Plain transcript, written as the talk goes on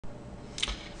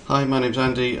Hi, my name's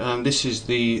Andy. This is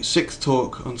the sixth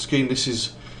talk on Scheme. This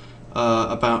is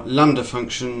about Lambda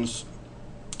functions,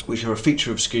 which are a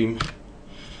feature of Scheme.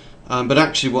 But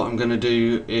actually what I'm going to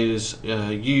do is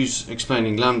use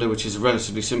explaining Lambda, which is a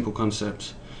relatively simple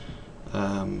concept,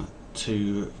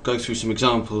 to go through some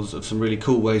examples of some really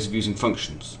cool ways of using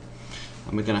functions.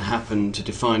 And we're going to happen to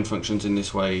define functions in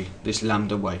this way, this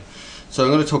Lambda way. So I'm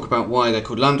going to talk about why they're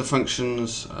called Lambda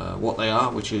functions, what they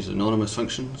are, which is anonymous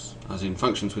functions, as in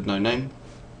functions with no name.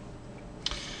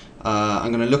 I'm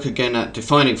going to look again at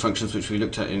defining functions, which we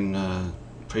looked at in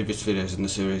previous videos in the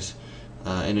series,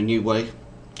 in a new way.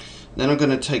 Then I'm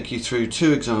going to take you through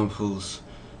two examples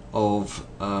of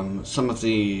some of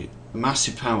the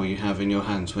massive power you have in your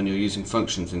hands when you're using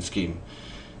functions in Scheme.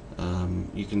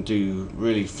 You can do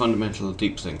really fundamental,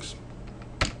 deep things.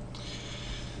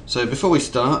 So before we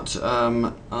start,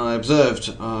 I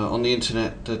observed on the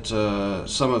internet that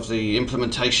some of the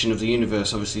implementation of the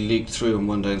universe obviously leaked through on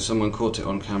one day and someone caught it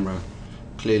on camera.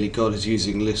 Clearly God is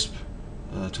using Lisp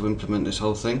to implement this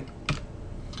whole thing.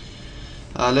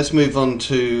 Let's move on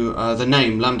to the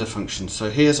name Lambda function. So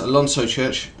here's Alonzo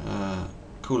Church,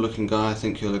 cool looking guy, I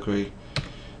think you'll agree.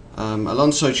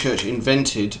 Alonzo Church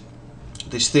invented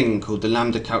this thing called the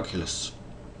Lambda calculus,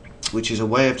 which is a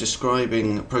way of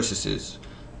describing processes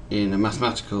in a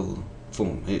mathematical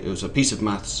form. It was a piece of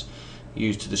maths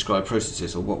used to describe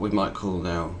processes, or what we might call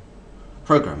now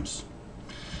programs.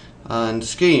 And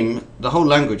Scheme, the whole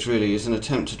language really, is an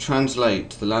attempt to translate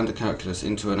the Lambda calculus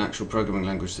into an actual programming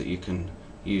language that you can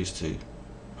use to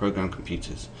program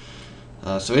computers.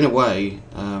 So in a way,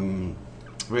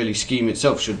 really Scheme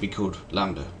itself should be called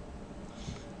Lambda,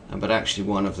 but actually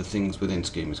one of the things within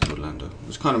Scheme is called Lambda,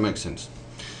 which kind of makes sense,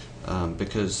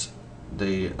 because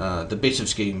the bit of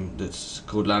Scheme that's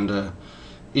called Lambda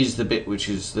is the bit which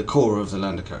is the core of the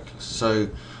Lambda calculus. So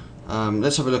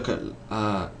let's have a look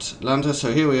at Lambda.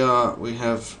 So here we are. We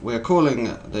are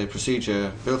calling the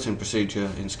procedure, built-in procedure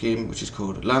in Scheme, which is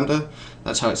called Lambda.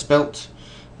 That's how it's spelt.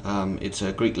 It's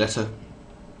a Greek letter.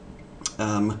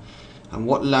 And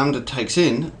what Lambda takes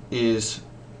in is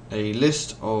a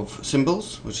list of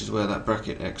symbols, which is where that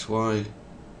bracket xy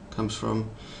comes from,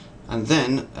 and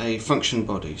then a function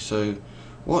body. So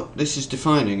what this is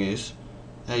defining is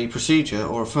a procedure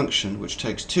or a function which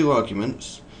takes two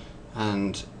arguments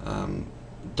and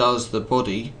does the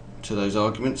body to those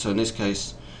arguments. So in this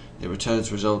case it returns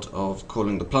the result of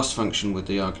calling the plus function with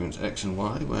the arguments x and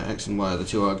y, where x and y are the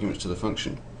two arguments to the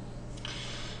function.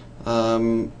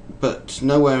 But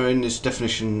nowhere in this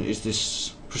definition is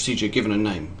this procedure given a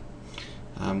name.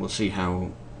 We'll see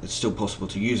how it's still possible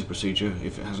to use a procedure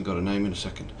if it hasn't got a name in a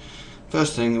second.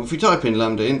 First thing, if we type in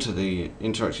Lambda into the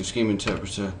interactive Scheme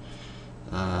interpreter,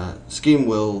 Scheme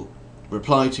will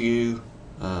reply to you,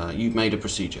 you've made a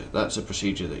procedure. That's a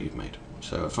procedure that you've made.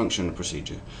 So a function, a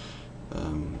procedure.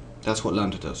 That's what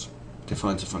Lambda does,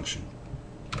 defines a function.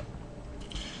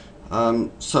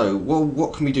 So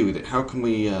what can we do with it? How can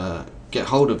we get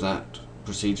hold of that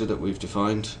procedure that we've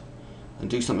defined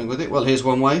and do something with it? Well, here's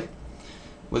one way.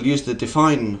 We'll use the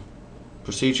define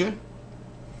procedure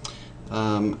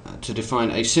to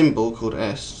define a symbol called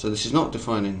s. So this is not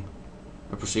defining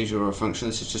a procedure or a function,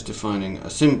 this is just defining a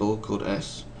symbol called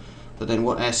s. But then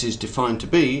what s is defined to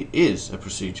be is a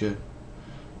procedure.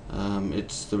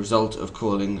 It's the result of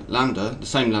calling Lambda, the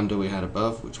same Lambda we had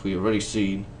above, which we already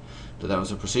seen that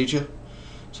was a procedure.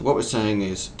 So what we're saying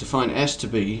is define s to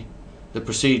be the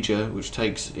procedure which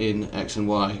takes in x and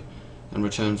y and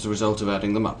returns the result of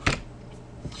adding them up.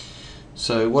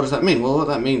 So what does that mean? Well, what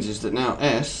that means is that now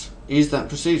s is that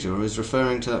procedure, or is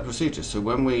referring to that procedure. So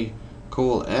when we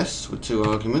call s with two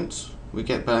arguments, we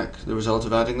get back the result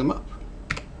of adding them up.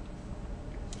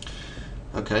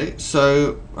 Okay,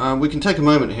 so we can take a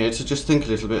moment here to just think a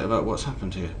little bit about what's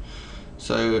happened here.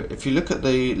 So if you look at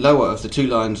the lower of the two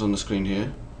lines on the screen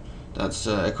here, that's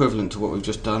equivalent to what we've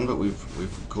just done, but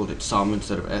we've called it sum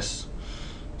instead of s.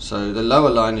 So the lower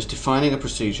line is defining a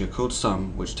procedure called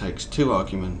sum, which takes two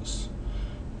arguments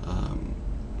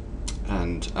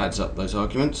and adds up those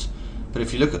arguments. But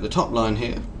if you look at the top line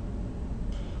here,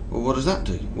 well, what does that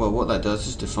do? Well, what that does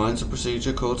is defines a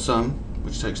procedure called sum,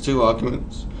 which takes two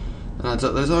arguments and adds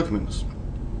up those arguments.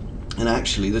 And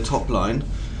actually the top line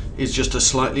is just a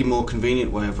slightly more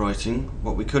convenient way of writing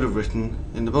what we could have written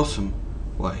in the bottom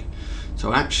way.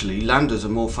 So actually lambdas are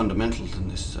more fundamental than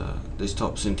this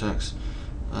top syntax,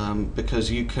 because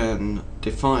you can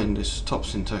define this top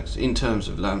syntax in terms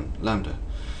of lambda.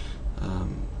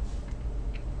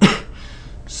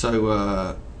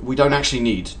 So we don't actually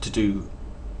need to do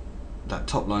that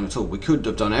top line at all. We could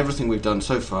have done everything we've done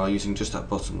so far using just that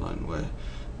bottom line, where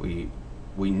we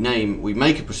we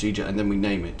make a procedure and then we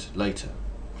name it later.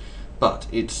 But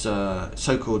it's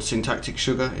so-called syntactic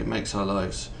sugar. It makes our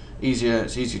lives easier.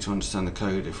 It's easy to understand the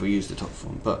code if we use the top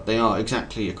form, but they are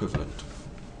exactly equivalent.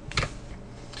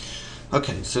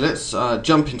 Okay, so let's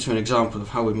jump into an example of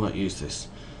how we might use this.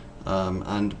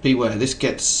 And beware, this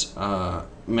gets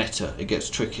meta, it gets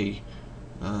tricky,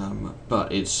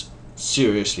 but it's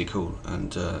seriously cool,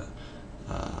 and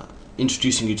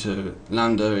introducing you to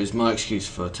Lambda is my excuse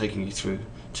for taking you through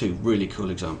two really cool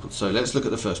examples. So let's look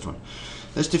at the first one.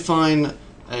 Let's define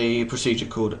a procedure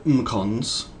called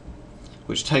mcons,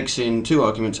 which takes in two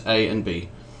arguments A and B,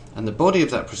 and the body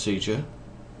of that procedure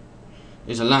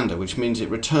is a lambda, which means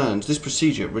this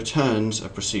procedure returns a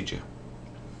procedure.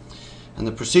 And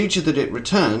the procedure that it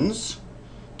returns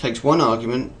takes one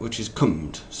argument, which is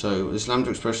cummed. So this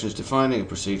lambda expression is defining a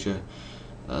procedure,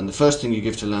 and the first thing you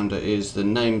give to lambda is the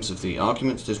names of the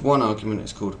arguments. There's one argument,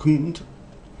 it's called cummed,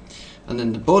 and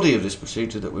then the body of this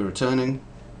procedure that we're returning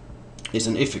is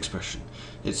an if expression.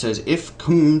 It says if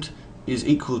cummed is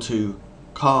equal to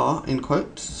car, in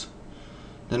quotes,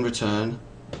 then return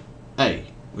A,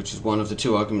 which is one of the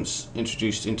two arguments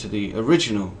introduced into the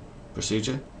original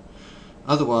procedure.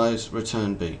 Otherwise,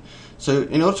 return B. So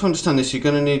in order to understand this, you're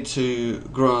going to need to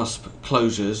grasp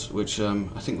closures, which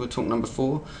I think we're talking number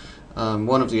 4.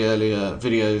 One of the earlier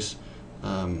videos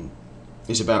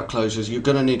is about closures. You're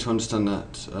going to need to understand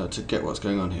that to get what's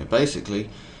going on here. Basically,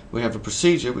 we have a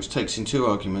procedure which takes in two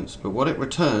arguments, but what it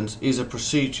returns is a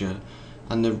procedure,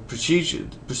 and the procedure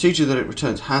that it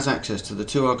returns has access to the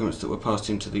two arguments that were passed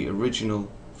into the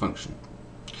original function.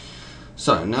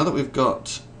 So now that we've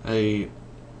got a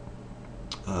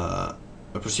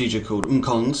procedure called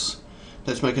mcons,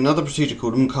 let's make another procedure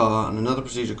called mcar and another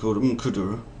procedure called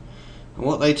mkudur. And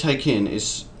what they take in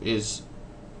is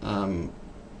they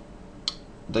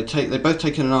both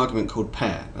take in an argument called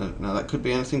pair. Now that could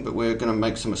be anything, but we're going to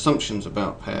make some assumptions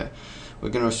about pair. We're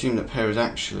going to assume that pair is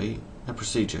actually a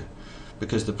procedure,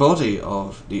 because the body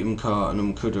of the mcar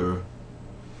and mkudur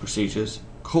procedures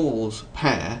calls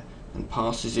pair and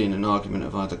passes in an argument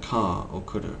of either car or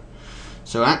kudur.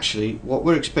 So actually what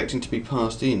we're expecting to be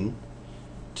passed in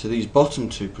to these bottom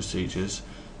two procedures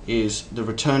is the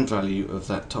return value of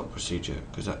that top procedure,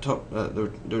 because that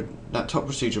top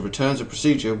procedure returns a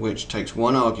procedure which takes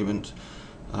one argument,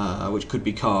 which could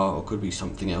be car or could be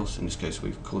something else. In this case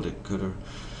we've called it kudur.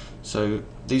 So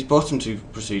these bottom two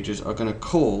procedures are going to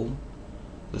call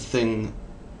the thing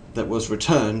that was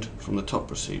returned from the top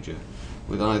procedure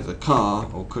with either car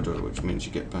or kudur, which means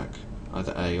you get back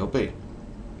either A or B.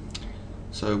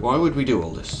 So why would we do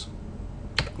all this?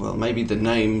 Well, maybe the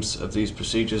names of these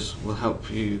procedures will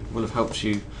have helped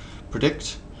you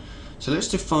predict. So let's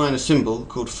define a symbol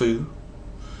called foo,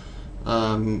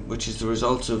 which is the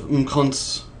result of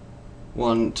mcons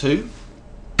 1, 2,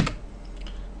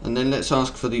 and then let's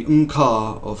ask for the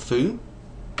mcar of foo.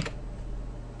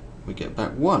 We get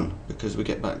back 1 because we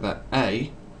get back that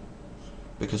A,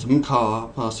 because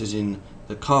mcar passes in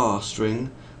the car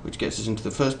string, which gets us into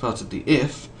the first part of the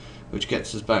if, which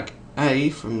gets us back A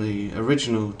from the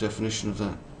original definition of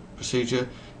that procedure,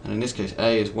 and in this case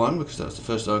A is 1 because that's the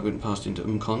first argument passed into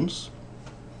mcons.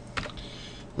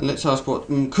 And let's ask what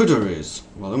mkudur is.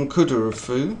 Well, mkudur of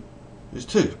foo is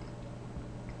 2.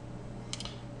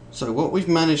 So what we've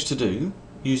managed to do,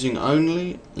 using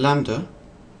only lambda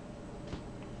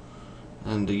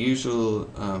and the usual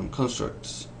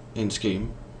constructs in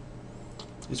Scheme,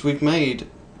 is we've made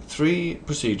 3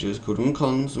 procedures called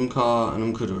mcons, mcar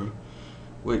and mkudur,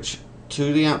 which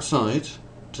to the outside,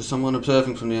 to someone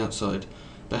observing from the outside,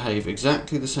 behave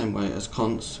exactly the same way as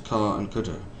const, car and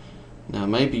kudur. Now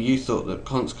maybe you thought that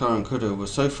const, car and kudur were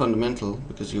so fundamental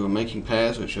because you were making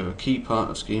pairs, which are a key part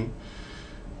of Scheme,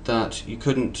 that you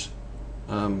couldn't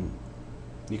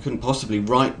possibly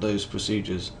write those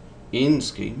procedures in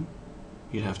Scheme.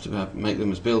 You'd have to make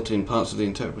them as built-in parts of the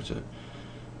interpreter.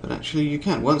 But actually you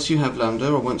can. Once you have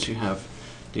lambda, or once you have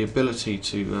the ability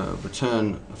to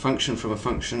return a function from a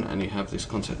function, and you have this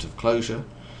concept of closure,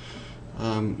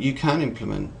 you can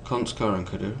implement const, car and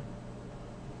kudur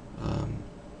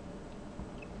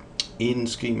in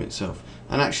Scheme itself.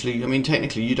 And actually, I mean,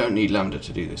 technically you don't need lambda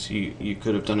to do this. You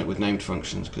could have done it with named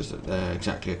functions because they're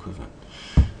exactly equivalent.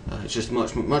 It's just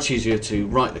much easier to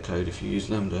write the code if you use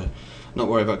lambda, not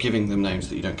worry about giving them names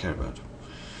that you don't care about.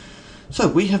 So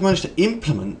we have managed to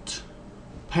implement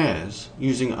pairs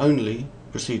using only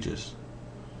procedures.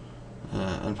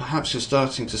 And perhaps you're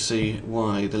starting to see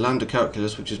why the lambda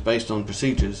calculus, which is based on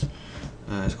procedures,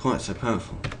 is quite so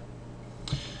powerful.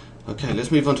 Okay,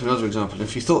 let's move on to another example.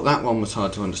 If you thought that one was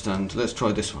hard to understand, let's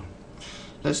try this one.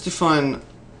 Let's define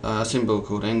a symbol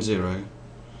called n0,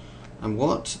 And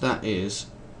what that is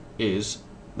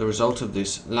the result of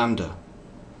this lambda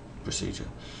procedure.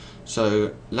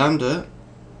 So lambda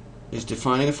is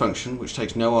defining a function which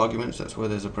takes no arguments, that's why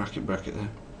there's a bracket there.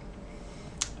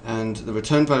 And the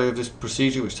return value of this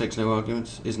procedure, which takes no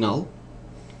arguments, is null.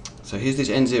 So here's this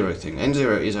n0 thing.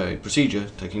 n0 is a procedure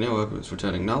taking no arguments,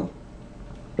 returning null.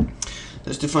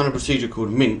 Let's define a procedure called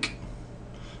minc,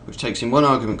 which takes in one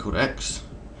argument called x.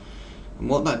 And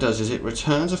what that does is it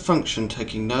returns a function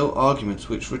taking no arguments,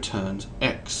 which returns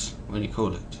x when you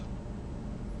call it.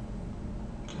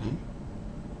 Okay.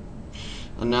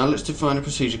 And now let's define a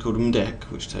procedure called mdec,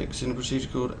 which takes in a procedure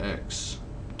called x.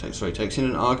 Takes in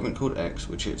an argument called x,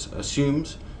 which it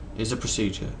assumes is a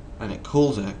procedure, and it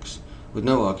calls x with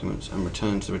no arguments and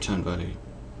returns the return value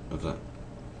of that.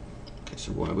 Okay,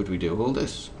 so why would we do all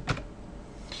this?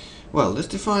 Well, let's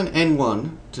define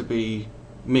n1 to be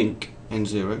minc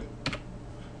n0,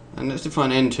 and let's define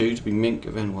n2 to be minc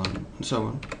of n1, and so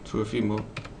on, through a few more.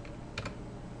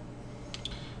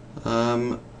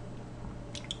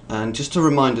 And just a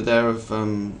reminder there of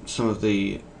some of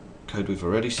the code we've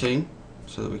already seen,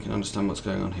 so that we can understand what's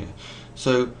going on here.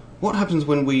 So what happens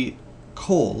when we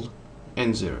call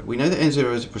n0? We know that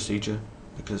n0 is a procedure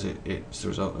because it's the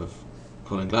result of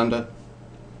calling lambda.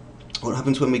 What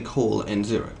happens when we call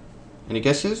n0? Any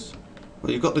guesses?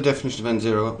 Well, you've got the definition of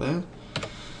n0 up there.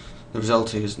 The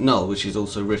result is null, which is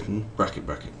also written bracket.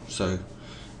 So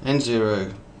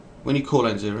n0, when you call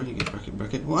n0, you get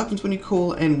bracket. What happens when you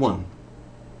call n1?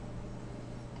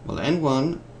 Well,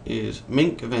 n1 is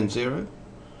minc of n0.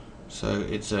 So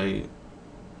it's a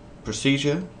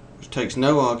procedure which takes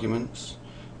no arguments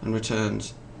and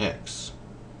returns x.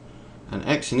 And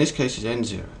x in this case is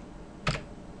n0.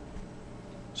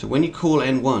 So when you call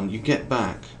n1, you get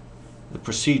back the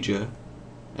procedure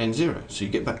n0. So you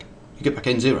get back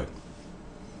n0.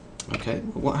 Okay,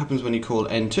 well, what happens when you call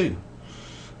n2?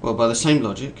 Well, by the same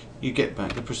logic, you get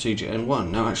back the procedure n1.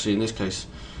 Now actually in this case,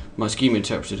 my schema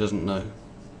interpreter doesn't know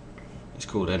it's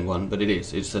called n1, but it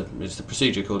is. It's the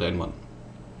procedure called n1.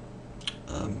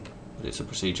 But it's a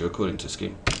procedure according to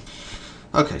schema.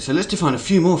 Okay, so let's define a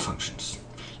few more functions.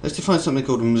 Let's define something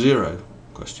called m0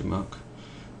 question mark,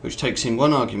 which takes in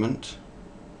one argument,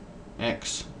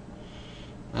 x,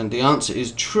 and the answer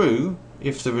is true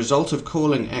if the result of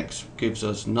calling x gives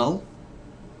us null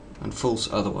and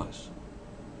false otherwise.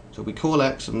 So we call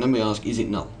x and then we ask, is it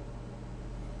null?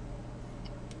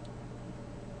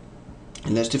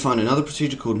 And let's define another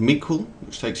procedure called mequal,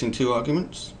 which takes in two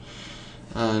arguments,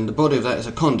 and the body of that is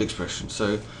a cond expression.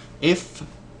 So if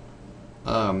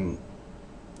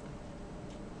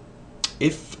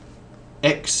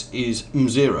x is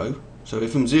m0, so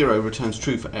if m0 returns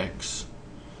true for x,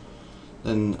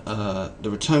 then the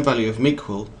return value of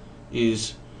mequal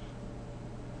is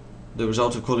the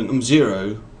result of calling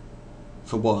m0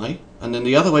 for y, and then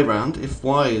the other way round, if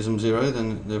y is m0,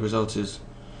 then the result is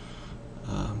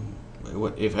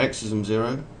if x is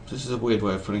m0. This is a weird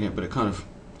way of putting it, but it's kind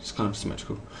of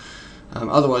symmetrical.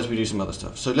 Otherwise we do some other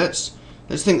stuff. So let's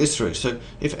think this through. So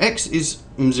if x is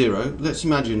m0, let's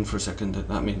imagine for a second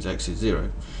that means x is 0.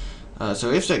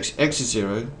 So if x is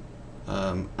 0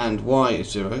 and y is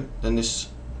 0, then this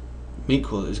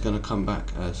mequal is going to come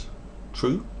back as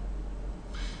true.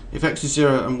 If x is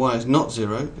 0 and y is not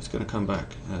 0, it's going to come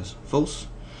back as false.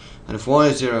 And if y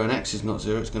is 0 and x is not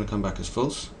 0, it's going to come back as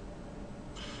false.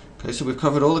 Okay, so we've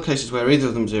covered all the cases where either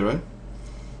of them 0,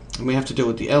 and we have to deal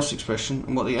with the else expression.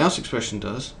 And what the else expression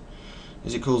does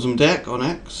is it calls mdec on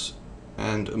x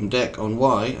and mdec on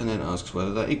y, and then asks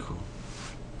whether they're equal.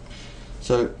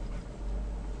 So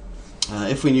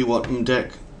if we knew what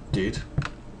mdec did,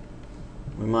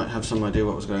 we might have some idea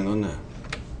what was going on there.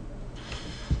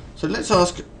 So let's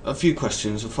ask a few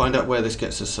questions and find out where this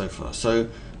gets us so far. So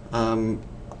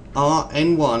are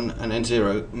n1 and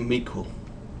n0 mequal?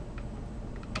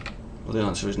 Well, the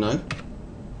answer is no.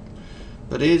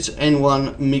 But is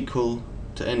n1 mequal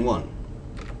to n1?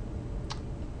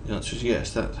 The answer is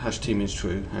yes. That hash t means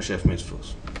true, hash f means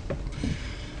false.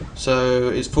 So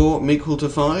is 4 mequal to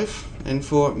 5?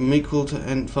 n4 mequal to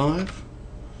n5?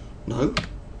 No.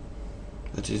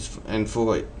 That is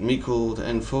n4 mequal to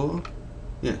n4?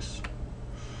 Yes.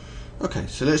 Okay,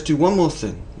 so let's do one more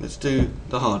thing. Let's do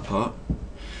the hard part.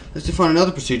 Let's define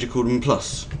another procedure called m+.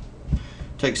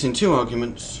 Takes in two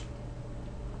arguments,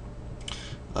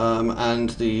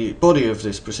 and the body of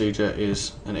this procedure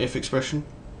is an if expression.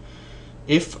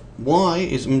 If y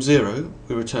is m0,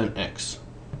 we return x.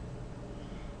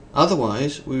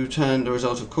 Otherwise, we return the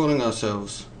result of calling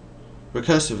ourselves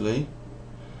recursively,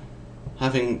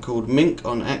 having called minc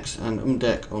on x and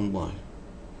mdec on y.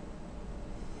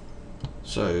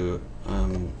 So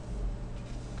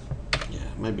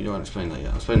maybe you won't explain that yet.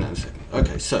 I'll explain that in a second.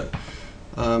 Okay, so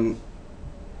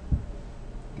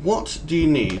what do you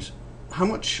need? How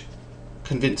much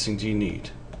convincing do you need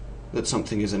that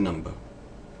something is a number?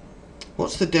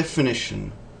 What's the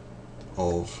definition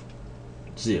of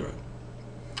 0?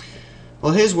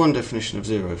 Well, here's one definition of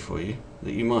 0 for you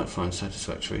that you might find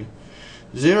satisfactory.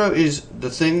 0 is the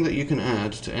thing that you can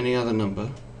add to any other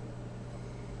number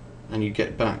and you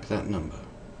get back that number.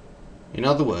 In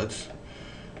other words,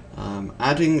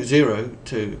 adding 0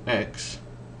 to x,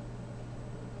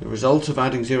 the result of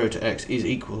adding 0 to x is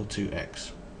equal to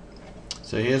x.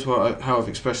 So here's how I've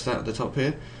expressed that at the top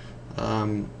here.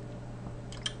 The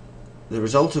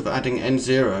result of adding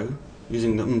n0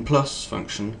 using the plus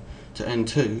function to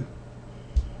n2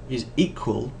 is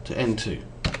equal to n2,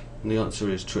 and the answer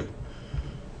is true.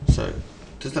 So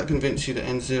does that convince you that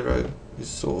n0 is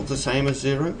sort of the same as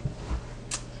 0?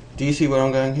 Do you see where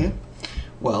I'm going here?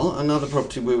 Well, another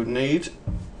property we would need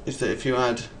is that if you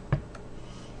add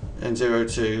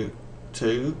n0 to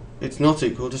 2, it's not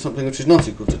equal to something which is not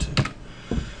equal to 2.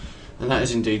 And that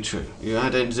is indeed true. You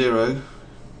add n0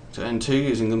 to n2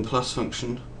 using the plus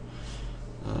function,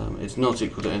 it's not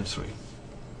equal to n3.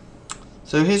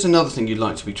 So here's another thing you'd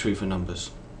like to be true for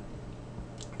numbers.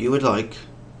 You would like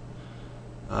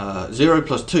 0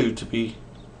 plus 2 to be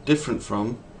different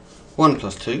from 1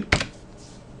 plus 2,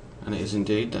 and it is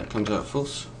indeed, that comes out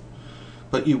false.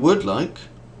 But you would like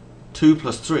 2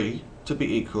 plus 3 to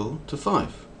be equal to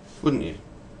 5, wouldn't you?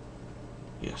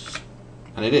 Yes,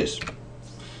 and it is.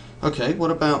 Okay, what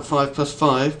about 5 plus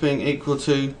 5 being equal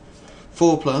to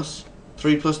 4 plus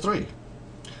 3 plus 3?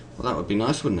 Well, that would be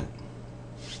nice, wouldn't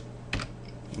it?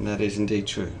 And that is indeed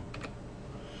true.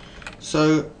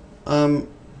 So,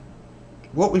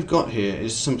 what we've got here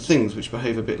is some things which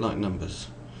behave a bit like numbers.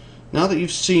 Now that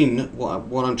you've seen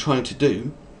what I'm trying to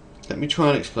do, let me try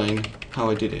and explain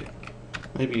how I did it.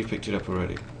 Maybe you've picked it up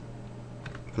already.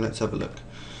 But let's have a look.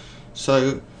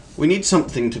 So, we need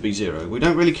something to be 0. We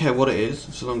don't really care what it is,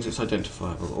 so long as it's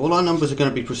identifiable. All our numbers are going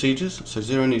to be procedures, so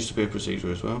 0 needs to be a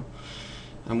procedure as well.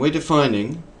 And we're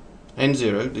defining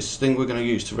n0, this thing we're going to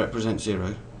use to represent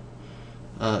 0,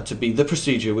 to be the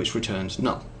procedure which returns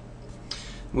null.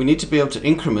 We need to be able to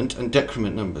increment and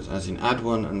decrement numbers, as in add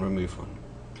 1 and remove 1.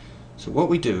 So what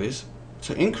we do is,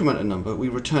 to increment a number, we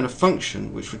return a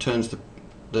function which returns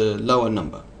the lower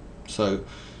number. So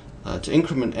to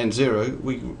increment n0,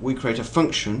 we create a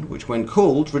function which, when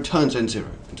called, returns n0.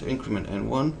 And to increment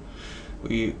n1,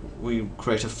 we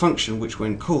create a function which,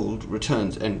 when called,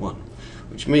 returns n1.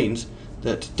 Which means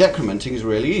that decrementing is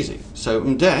really easy. So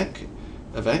mdec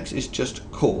of x is just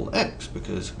call x,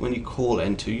 because when you call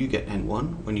n2 you get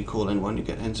n1, when you call n1 you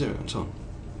get n0, and so on.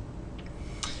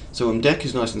 So mdec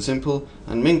is nice and simple,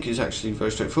 and minc is actually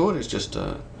very straightforward. It's just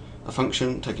a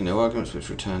function taking no arguments which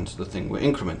returns the thing we're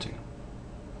incrementing.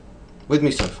 With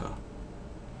me so far?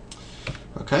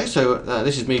 Okay, so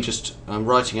this is me just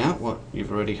writing out what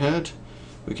you've already heard.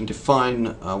 We can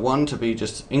define 1 to be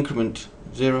just increment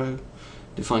 0,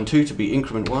 define 2 to be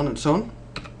increment 1, and so on.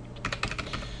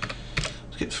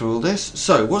 Let's get through all this.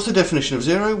 So, what's the definition of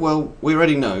 0? Well, we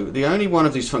already know the only one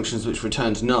of these functions which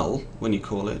returns null when you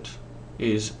call it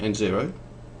is n0.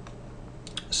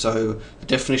 So, the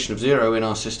definition of 0 in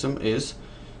our system is,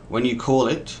 when you call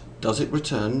it, does it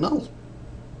return null?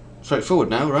 Straightforward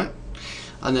now, right?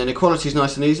 And then equality is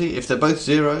nice and easy. If they're both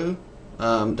 0,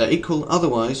 they're equal.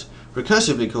 Otherwise,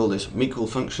 recursively call this mequal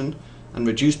function and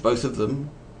reduce both of them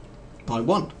by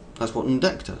 1. That's what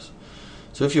mdec does.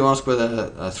 So if you ask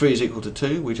whether 3 is equal to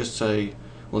 2, we just say,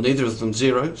 well, neither of them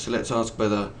 0, so let's ask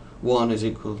whether 1 is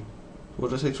equal,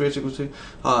 what did I say, 3 is equal to 2?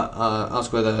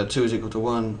 Ask whether 2 is equal to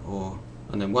 1,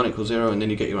 and then 1 equals 0, and then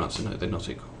you get your answer. No, they're not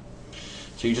equal.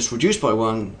 So you just reduce by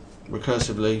 1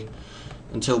 recursively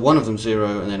until one of them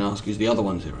 0, and then ask, is the other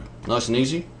one 0? Nice and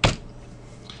easy.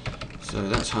 So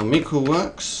that's how mequal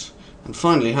works. And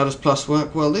finally, how does plus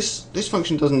work? Well, this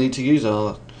function doesn't need to use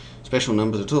our special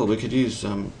numbers at all. We could use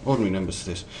ordinary numbers for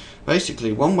this.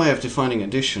 Basically, one way of defining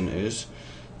addition is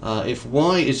if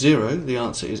y is 0, the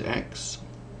answer is x.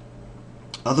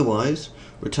 Otherwise,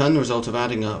 return the result of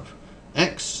adding up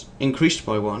x increased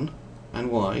by 1 and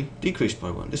y decreased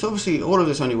by 1. This obviously, all of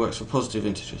this only works for positive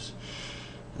integers,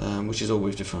 which is all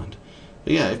we've defined.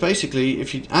 But yeah, basically,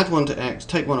 if you add 1 to x,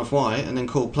 take 1 off y, and then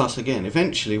call plus again,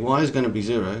 eventually y is going to be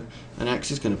 0, and x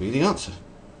is going to be the answer.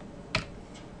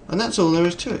 And that's all there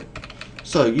is to it.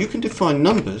 So, you can define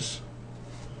numbers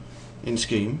in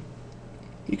Scheme.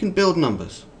 You can build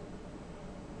numbers.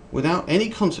 Without any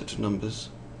concept of numbers,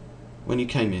 when you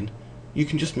came in, you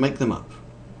can just make them up.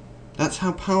 That's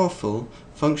how powerful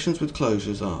functions with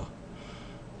closures are.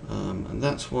 and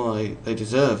that's why they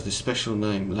deserve this special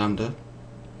name, Lambda.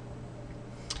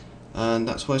 And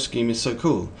that's why Scheme is so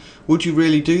cool. Would you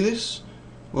really do this?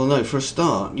 Well, no. For a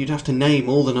start, you'd have to name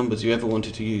all the numbers you ever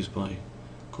wanted to use by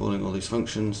calling all these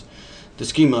functions. The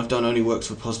scheme I've done only works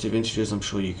for positive integers. I'm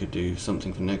sure you could do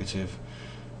something for negative.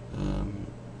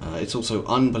 It's also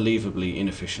unbelievably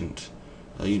inefficient.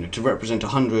 To represent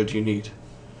 100, you need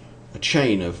a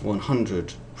chain of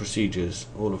 100 procedures,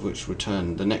 all of which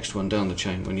return the next one down the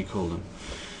chain when you call them.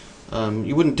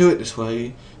 You wouldn't do it this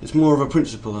way. It's more of a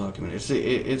principal argument.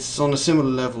 It's on a similar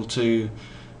level to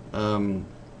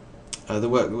the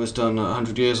work that was done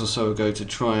 100 years or so ago to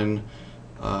try and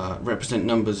represent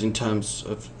numbers in terms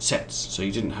of sets. So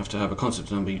you didn't have to have a concept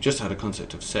of number, you just had a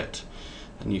concept of set,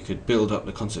 and you could build up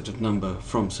the concept of number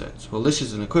from sets. Well, this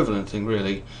is an equivalent thing,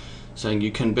 really, saying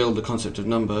you can build the concept of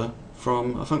number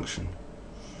from a function.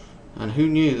 And who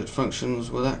knew that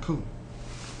functions were that cool?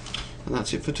 And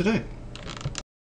that's it for today.